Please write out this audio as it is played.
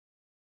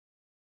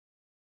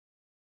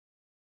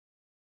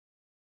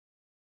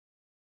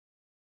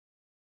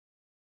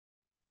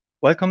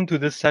Welcome to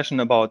this session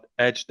about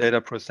edge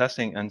data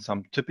processing and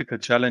some typical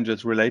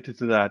challenges related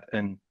to that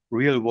in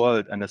real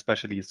world and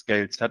especially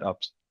scaled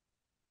setups.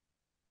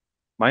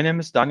 My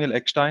name is Daniel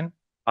Eckstein.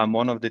 I'm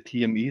one of the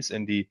TMEs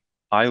in the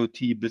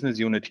IoT business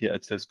unit here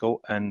at Cisco.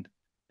 And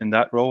in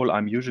that role,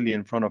 I'm usually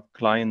in front of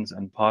clients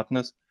and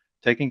partners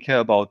taking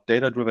care about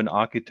data-driven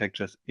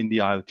architectures in the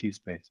IoT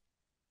space.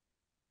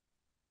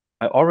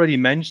 I already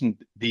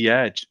mentioned the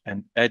edge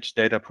and edge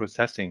data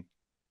processing.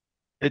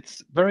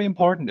 It's very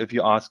important if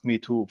you ask me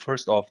to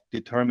first off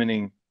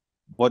determining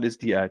what is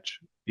the edge,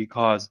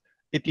 because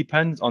it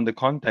depends on the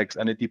context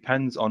and it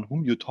depends on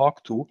whom you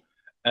talk to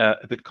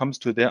if it comes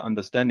to their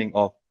understanding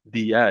of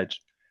the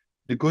edge.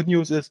 The good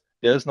news is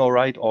there's no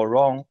right or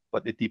wrong,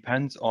 but it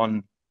depends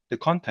on the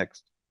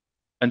context.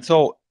 And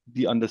so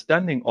the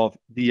understanding of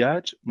the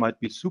edge might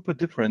be super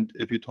different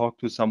if you talk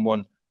to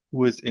someone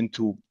who is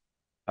into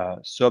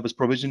service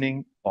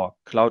provisioning or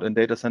cloud and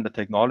data center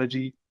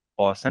technology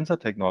or sensor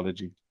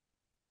technology.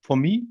 For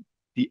me,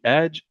 the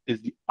edge is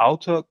the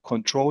outer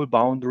control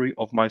boundary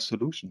of my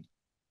solution.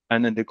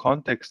 And in the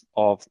context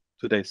of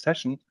today's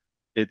session,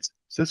 it's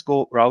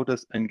Cisco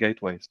routers and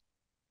gateways.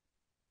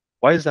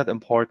 Why is that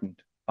important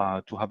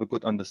to have a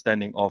good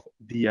understanding of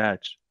the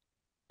edge?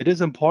 It is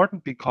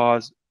important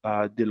because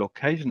the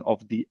location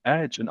of the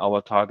edge in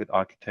our target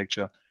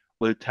architecture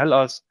will tell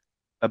us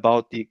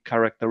about the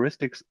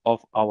characteristics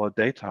of our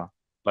data,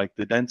 like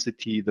the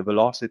density, the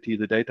velocity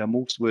the data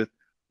moves with,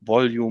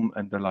 volume,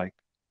 and the like.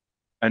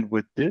 And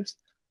with this,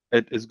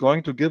 it is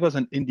going to give us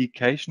an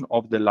indication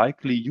of the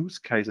likely use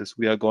cases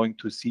we are going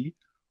to see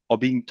or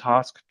being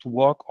tasked to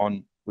work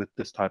on with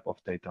this type of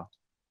data.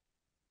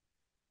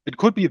 It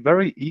could be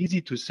very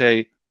easy to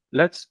say,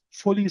 let's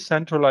fully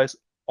centralize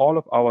all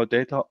of our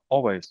data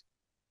always.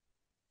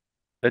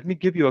 Let me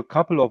give you a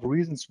couple of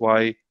reasons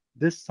why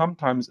this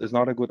sometimes is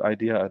not a good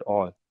idea at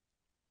all.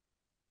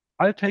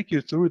 I'll take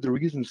you through the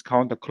reasons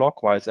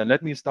counterclockwise, and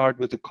let me start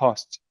with the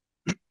costs.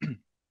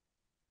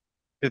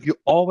 If you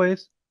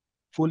always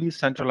fully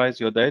centralize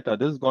your data,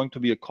 this is going to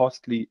be a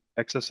costly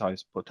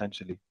exercise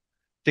potentially.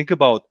 Think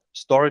about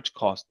storage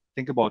cost.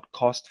 Think about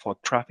cost for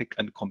traffic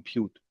and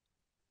compute.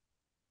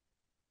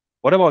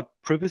 What about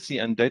privacy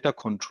and data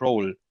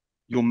control?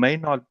 You may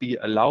not be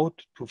allowed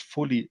to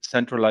fully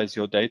centralize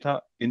your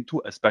data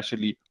into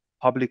especially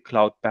public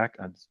cloud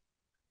backends.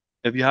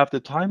 If you have the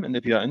time and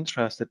if you are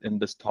interested in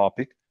this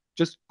topic,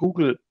 just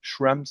Google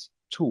Schrems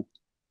 2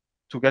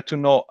 to get to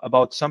know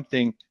about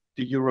something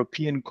the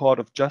European Court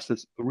of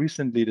Justice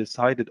recently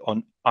decided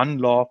on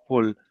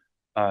unlawful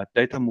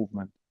data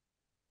movement.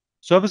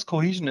 Service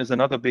cohesion is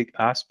another big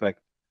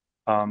aspect,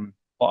 or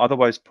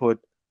otherwise put,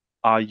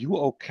 are you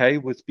okay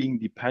with being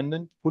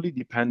dependent, fully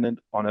dependent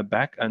on a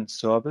back-end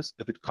service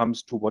if it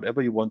comes to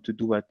whatever you want to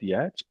do at the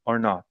edge or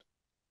not?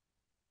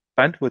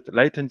 Bandwidth,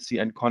 latency,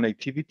 and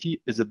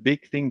connectivity is a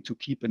big thing to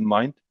keep in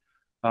mind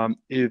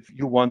if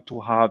you want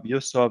to have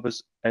your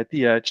service at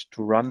the edge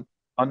to run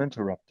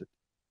uninterrupted.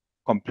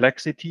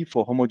 Complexity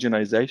for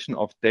homogenization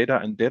of data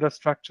and data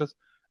structures,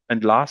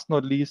 and last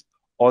not least,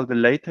 all the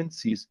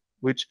latencies,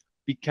 which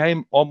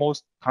became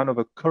almost kind of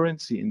a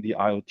currency in the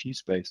IoT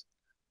space.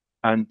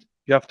 And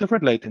you have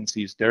different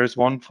latencies. There is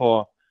one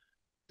for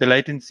the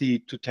latency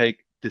to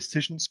take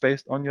decisions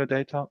based on your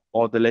data,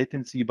 or the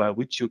latency by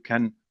which you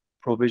can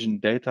provision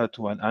data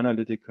to an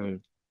analytical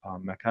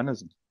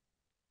mechanism.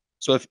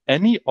 So if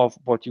any of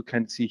what you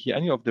can see here,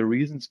 any of the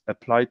reasons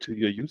apply to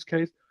your use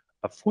case,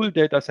 a full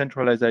data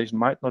centralization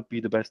might not be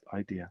the best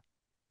idea.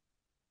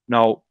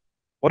 Now,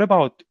 what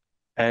about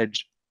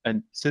edge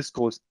and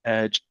Cisco's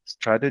edge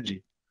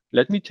strategy?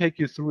 Let me take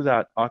you through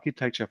that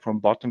architecture from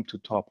bottom to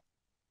top.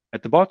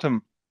 At the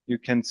bottom, you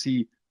can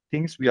see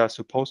things we are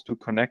supposed to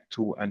connect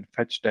to and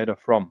fetch data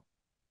from.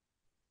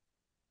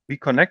 We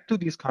connect to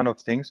these kind of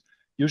things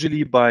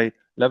usually by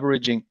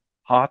leveraging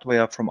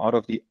hardware from out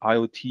of the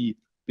IoT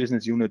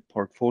business unit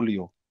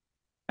portfolio.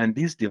 And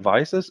these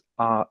devices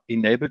are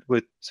enabled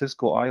with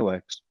Cisco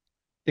IOX.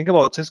 Think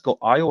about Cisco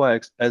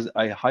IOX as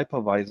a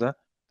hypervisor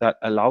that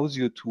allows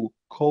you to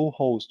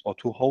co-host or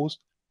to host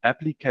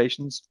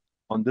applications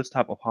on this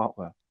type of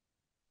hardware.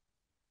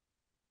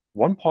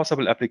 One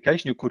possible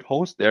application you could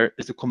host there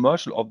is a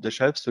commercial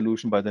off-the-shelf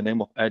solution by the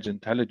name of Edge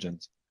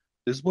Intelligence.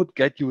 This would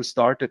get you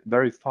started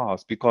very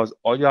fast because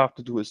all you have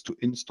to do is to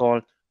install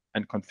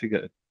and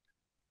configure it.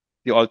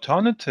 The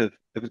alternative,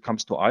 if it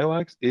comes to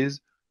IOX, is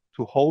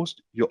to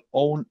host your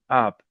own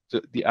app,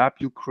 the app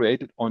you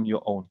created on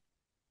your own.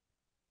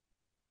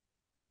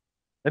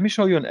 Let me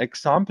show you an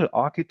example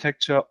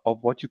architecture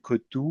of what you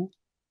could do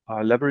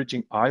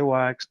leveraging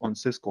IOX on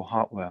Cisco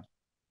hardware.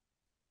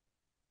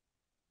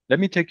 Let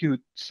me take you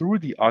through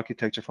the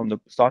architecture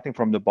starting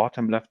from the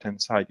bottom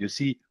left-hand side. You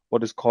see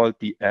what is called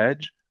the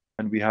edge,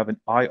 and we have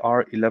an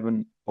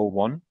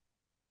IR1101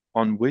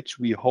 on which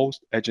we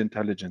host Edge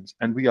Intelligence.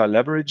 And we are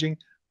leveraging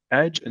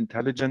Edge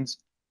Intelligence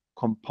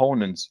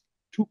components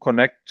to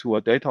connect to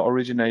a data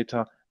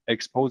originator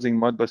exposing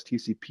Modbus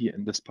TCP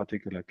in this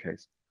particular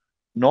case.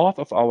 North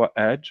of our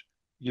edge,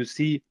 you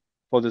see,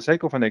 for the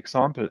sake of an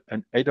example,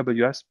 an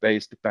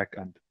AWS-based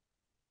backend.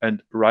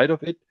 And right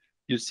of it,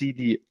 you see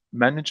the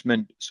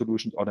management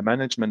solutions or the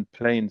management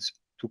planes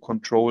to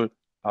control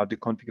the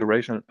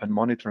configuration and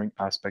monitoring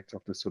aspects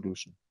of the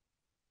solution.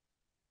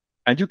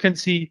 And you can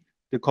see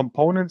the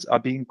components are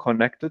being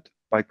connected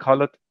by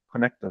colored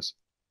connectors.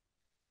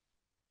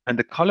 And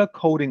the color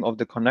coding of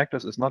the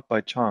connectors is not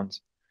by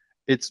chance.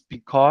 It's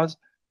because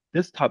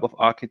this type of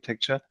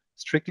architecture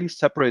strictly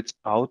separates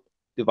out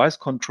device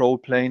control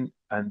plane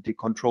and the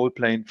control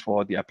plane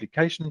for the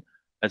application,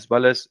 as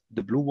well as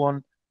the blue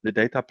one, the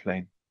data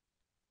plane.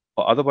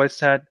 Or otherwise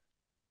said,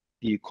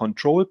 the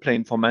control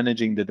plane for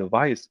managing the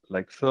device,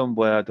 like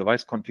firmware,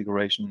 device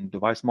configuration,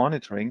 device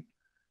monitoring,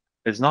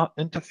 is not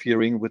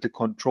interfering with the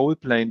control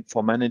plane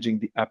for managing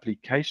the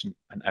application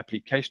and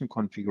application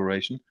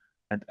configuration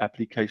and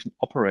application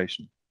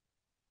operation.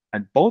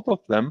 And both of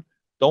them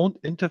don't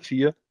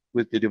interfere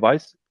with the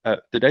device,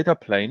 the data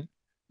plane,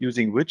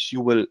 using which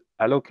you will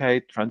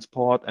allocate,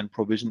 transport, and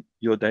provision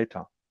your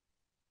data.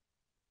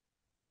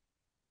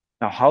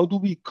 Now, how do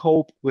we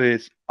cope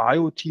with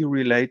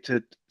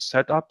IoT-related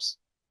setups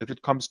if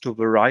it comes to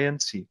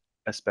variancy,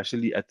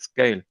 especially at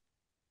scale?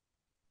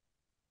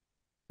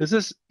 This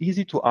is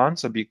easy to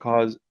answer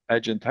because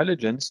Edge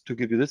Intelligence, to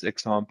give you this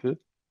example,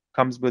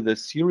 comes with a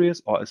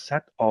series or a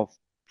set of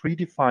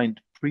predefined,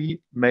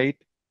 pre-made,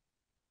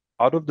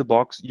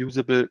 out-of-the-box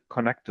usable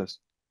connectors.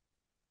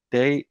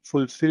 They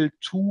fulfill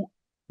two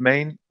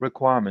main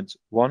requirements.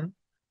 One,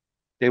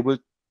 they will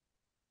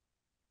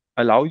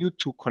allow you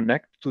to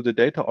connect to the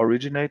data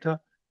originator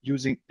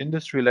using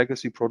industry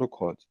legacy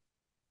protocols.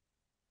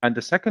 And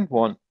the second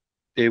one,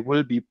 they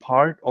will be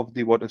part of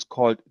the what is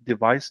called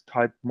device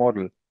type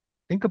model.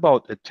 Think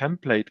about a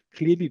template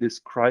clearly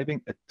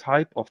describing a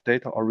type of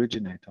data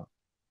originator.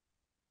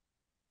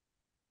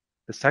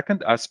 The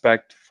second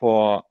aspect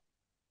for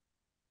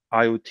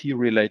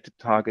IoT-related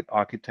target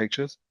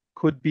architectures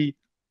could be,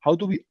 how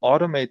do we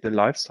automate the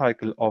life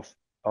cycle of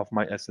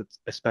my assets,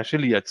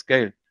 especially at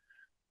scale?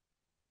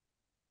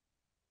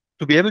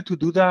 To be able to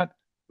do that,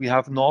 we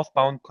have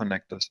northbound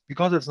connectors.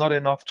 Because it's not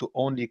enough to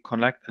only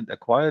connect and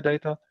acquire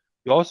data,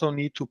 you also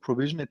need to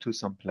provision it to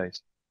some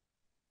place.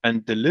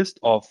 And the list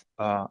of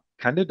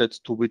candidates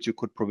to which you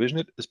could provision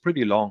it is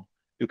pretty long.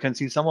 You can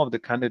see some of the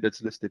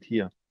candidates listed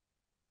here.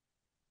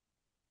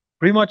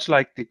 Pretty much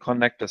like the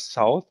connectors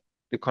south,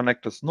 the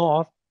connectors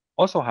north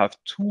also have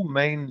two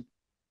main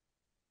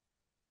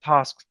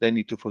tasks they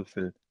need to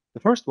fulfill. The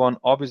first one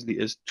obviously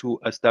is to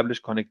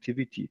establish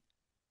connectivity.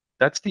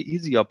 That's the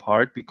easier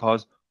part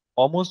because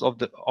almost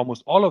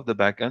all of the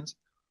backends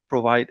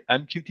provide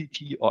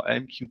MQTT or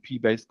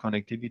MQP based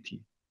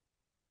connectivity.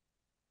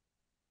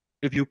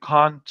 If you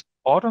can't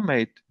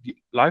automate the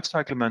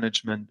lifecycle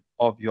management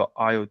of your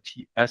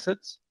IoT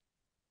assets,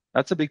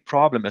 that's a big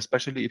problem,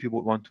 especially if you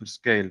would want to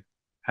scale.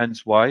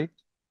 Hence why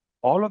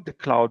all of the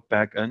cloud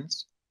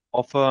backends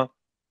offer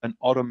an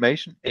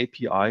automation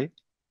API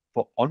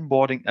for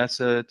onboarding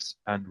assets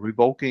and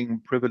revoking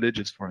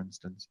privileges, for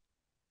instance.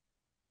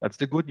 That's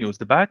the good news.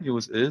 The bad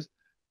news is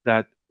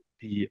that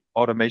the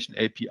automation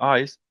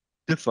APIs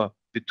differ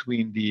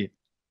between the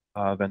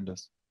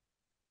vendors.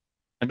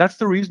 And that's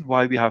the reason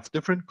why we have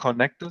different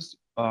connectors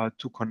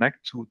to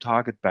connect to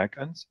target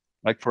backends,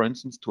 like for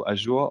instance to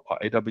Azure or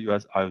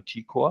AWS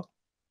IoT Core,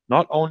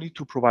 not only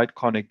to provide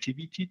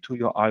connectivity to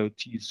your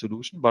IoT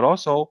solution, but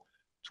also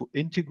to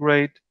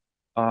integrate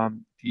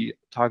the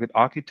target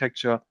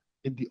architecture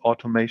in the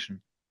automation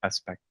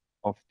aspect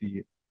of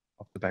the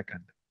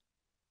backend.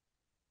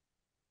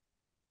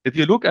 If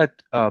you look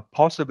at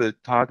possible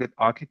target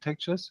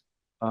architectures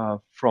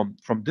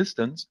from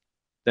distance,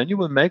 then you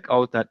will make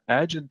out that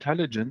Edge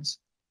Intelligence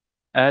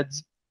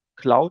adds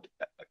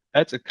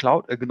a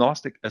cloud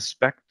agnostic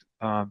aspect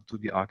to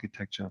the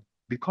architecture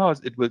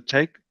because it will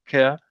take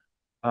care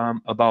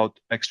about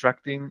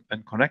extracting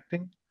and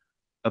connecting,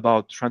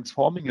 about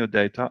transforming your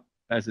data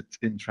as it's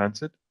in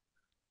transit.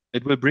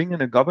 It will bring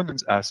in a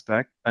governance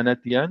aspect, and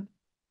at the end,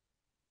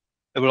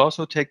 it will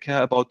also take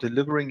care about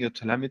delivering your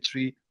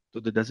telemetry to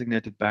the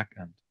designated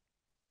backend.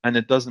 And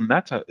it doesn't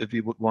matter if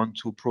you would want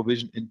to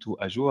provision into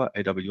Azure,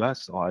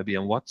 AWS, or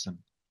IBM Watson.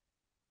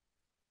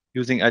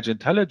 Using Edge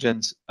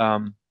Intelligence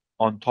on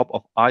top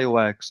of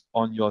IOX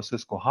on your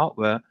Cisco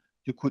hardware,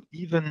 you could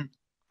even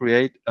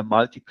create a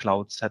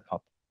multi-cloud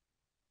setup.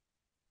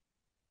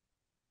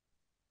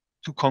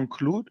 To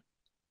conclude,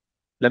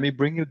 let me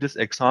bring you this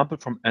example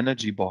from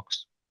Energy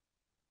Box.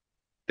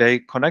 They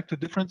connect to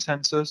different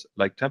sensors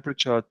like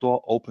temperature,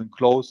 door open,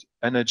 close,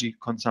 energy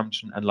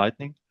consumption, and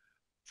lighting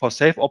for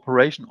safe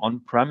operation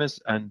on-premise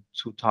and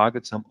to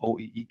target some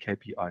OEE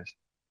KPIs.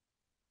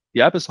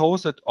 The app is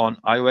hosted on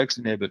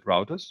IOX-enabled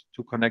routers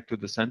to connect to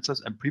the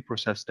sensors and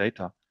pre-process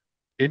data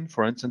in,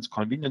 for instance,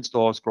 convenience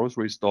stores,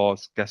 grocery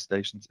stores, gas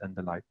stations, and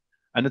the like.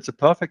 And it's a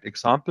perfect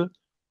example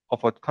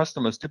of what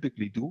customers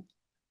typically do,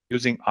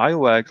 using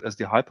IOX as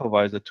the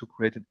hypervisor to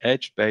create an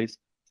edge-based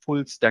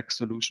full-stack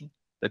solution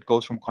that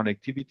goes from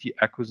connectivity,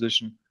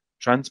 acquisition,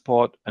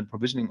 transport, and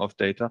provisioning of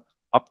data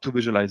up to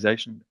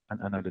visualization and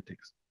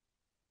analytics.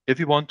 If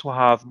you want to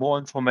have more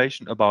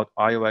information about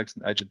IOX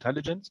and Edge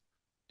Intelligence,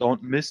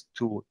 don't miss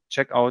to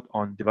check out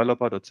on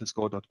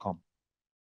developer.cisco.com.